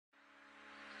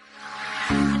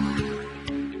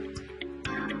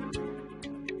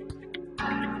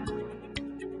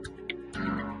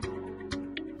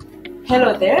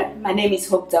Hello there, my name is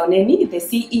Dzaoneni, the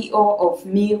CEO of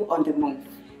Meal on the Move.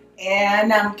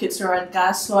 And I'm Keturah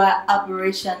Garsuah,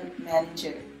 Operation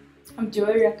Manager. I'm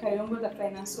Joweria Kayongo, the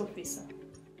Finance Officer.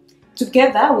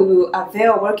 Together, we will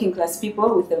avail working class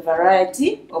people with a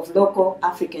variety of local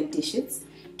African dishes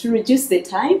to reduce the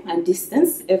time and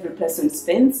distance every person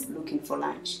spends looking for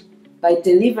lunch by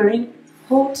delivering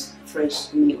hot,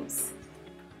 fresh meals.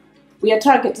 We are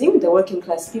targeting the working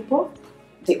class people,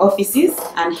 the offices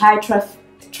and high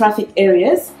traffic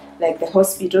areas like the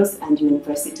hospitals and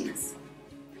universities.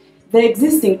 The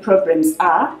existing problems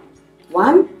are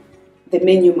 1. The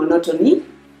menu monotony,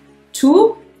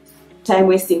 2.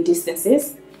 Time-wasting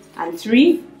distances, and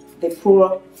 3. The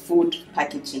poor food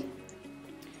packaging.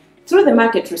 Through the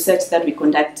market research that we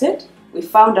conducted, we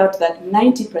found out that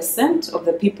 90% of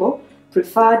the people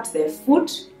preferred their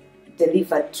food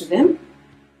delivered to them,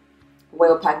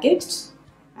 well packaged,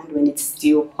 and when it's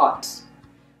still hot.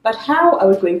 But how are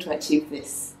we going to achieve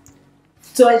this?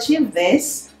 To achieve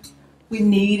this, we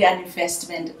need an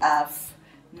investment of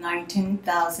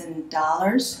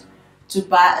 $19,000 to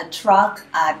buy a truck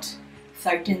at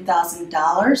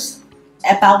 $13,000,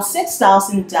 about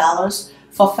 $6,000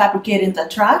 for fabricating the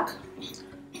truck,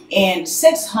 and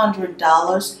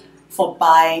 $600 for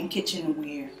buying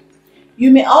kitchenware.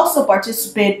 You may also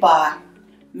participate by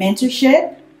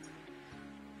mentorship,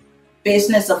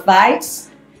 business advice,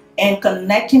 and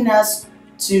connecting us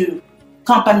to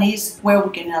companies where we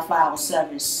can offer our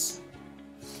service.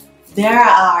 There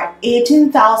are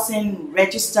 18,000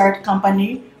 registered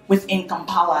companies within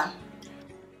Kampala,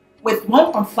 with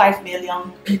 1.5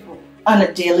 million people on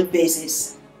a daily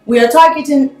basis. We are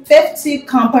targeting 50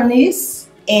 companies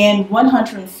and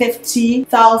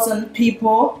 150,000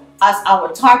 people as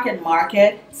our target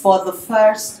market for the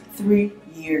first 3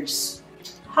 years.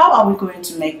 How are we going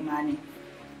to make money?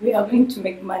 We are going to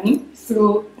make money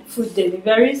through food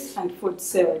deliveries and food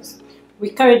sales. We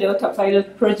carried out a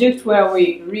pilot project where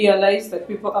we realized that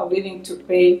people are willing to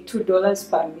pay $2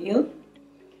 per meal,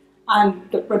 and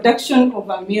the production of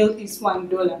a meal is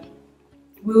 $1.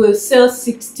 We will sell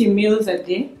 60 meals a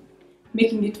day,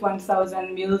 making it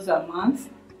 1,000 meals a month,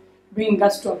 bringing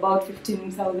us to about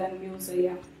 15,000 meals a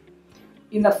year.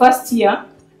 In the first year,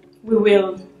 we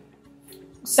will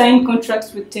sign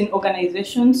contracts with 10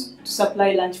 organizations to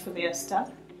supply lunch for their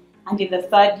staff, and in the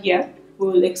third year, we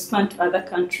will expand to other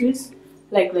countries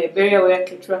like Liberia, where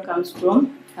Keturah comes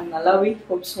from, and Malawi,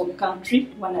 Hope's home country,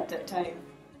 one at a time.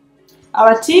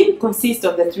 Our team consists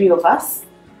of the 3 of us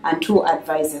and 2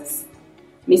 advisors.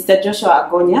 Mr. Joshua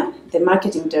Agonya, the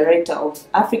Marketing Director of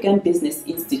African Business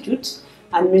Institute,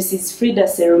 and Mrs. Frida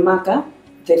Serumaka,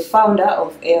 the founder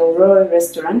of El Roy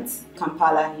Restaurants,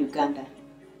 Kampala, Uganda.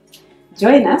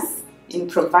 Join us in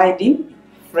providing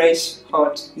fresh,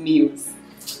 hot meals.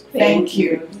 Thank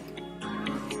you.